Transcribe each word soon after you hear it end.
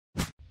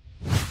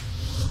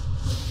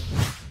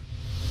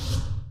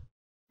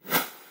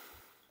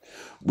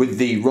With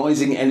the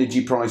rising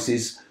energy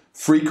prices,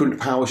 frequent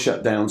power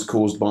shutdowns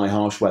caused by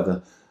harsh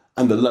weather,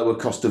 and the lower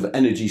cost of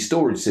energy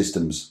storage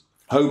systems,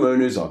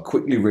 homeowners are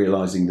quickly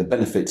realising the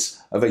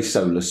benefits of a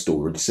solar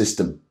storage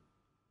system.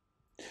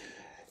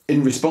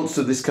 In response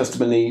to this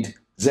customer need,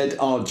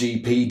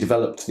 ZRGP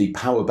developed the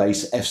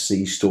PowerBase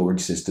FC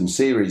storage system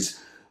series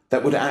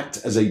that would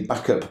act as a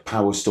backup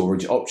power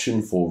storage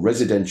option for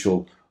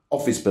residential,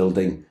 office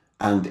building,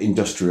 and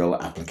industrial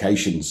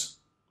applications.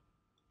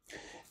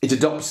 It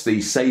adopts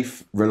the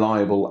safe,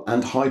 reliable,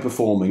 and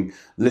high-performing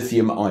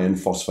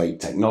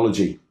lithium-iron-phosphate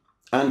technology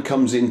and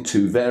comes in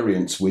two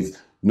variants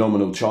with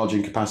nominal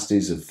charging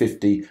capacities of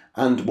 50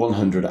 and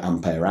 100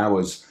 ampere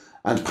hours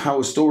and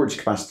power storage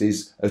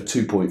capacities of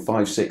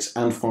 2.56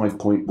 and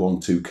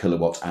 5.12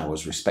 kilowatt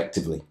hours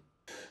respectively.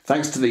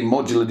 Thanks to the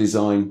modular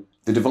design,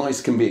 the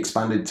device can be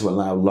expanded to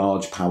allow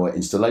large power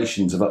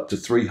installations of up to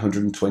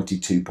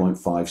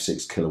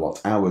 322.56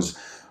 kilowatt hours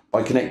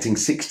by connecting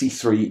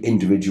 63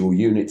 individual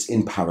units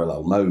in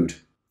parallel mode.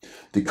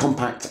 The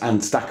compact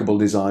and stackable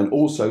design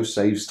also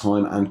saves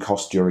time and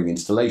cost during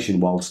installation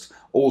whilst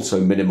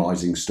also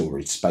minimising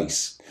storage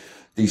space.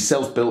 The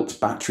self-built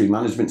battery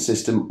management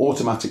system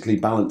automatically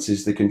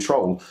balances the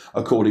control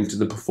according to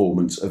the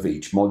performance of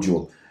each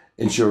module,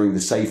 ensuring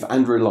the safe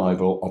and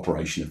reliable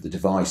operation of the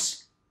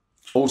device.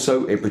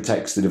 Also, it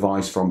protects the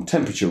device from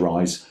temperature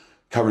rise,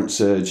 current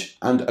surge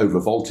and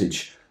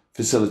overvoltage,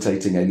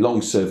 facilitating a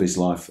long service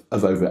life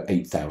of over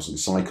 8,000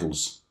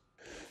 cycles.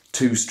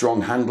 Two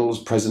strong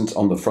handles present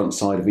on the front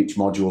side of each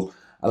module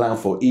allow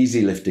for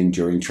easy lifting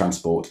during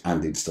transport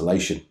and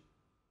installation.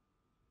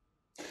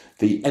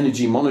 The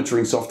energy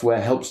monitoring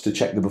software helps to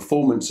check the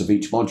performance of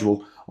each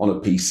module on a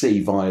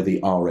PC via the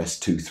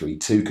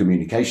RS232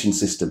 communication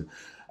system,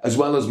 as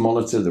well as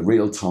monitor the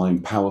real-time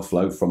power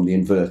flow from the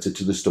inverter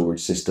to the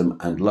storage system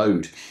and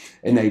load,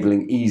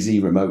 enabling easy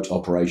remote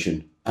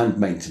operation and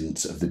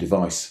maintenance of the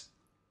device.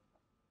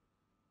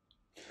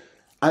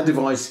 Our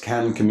device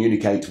can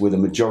communicate with a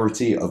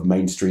majority of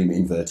mainstream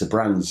inverter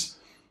brands,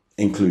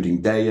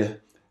 including 𝐾𝐞𝐲,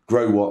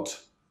 𝐃𝐞𝐬𝐬,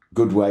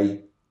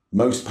 Goodway,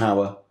 Most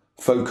Power,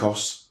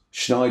 Focus,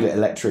 Schneider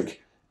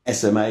Electric,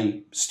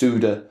 SMA,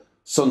 Studer,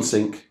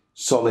 SunSync,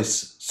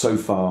 Solis,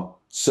 Sofar,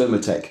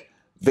 Sermatec,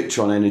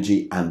 Victron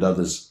Energy and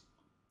others.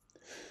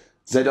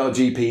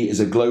 ZRGP is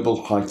a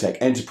global high-tech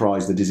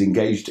enterprise that is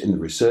engaged in the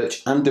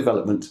research and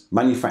development,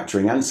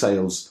 manufacturing and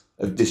sales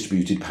of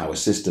distributed power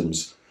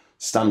systems,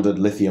 standard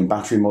lithium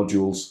battery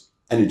modules,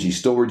 energy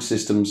storage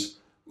systems,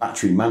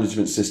 battery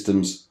management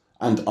systems,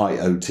 and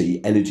IoT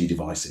energy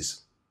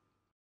devices.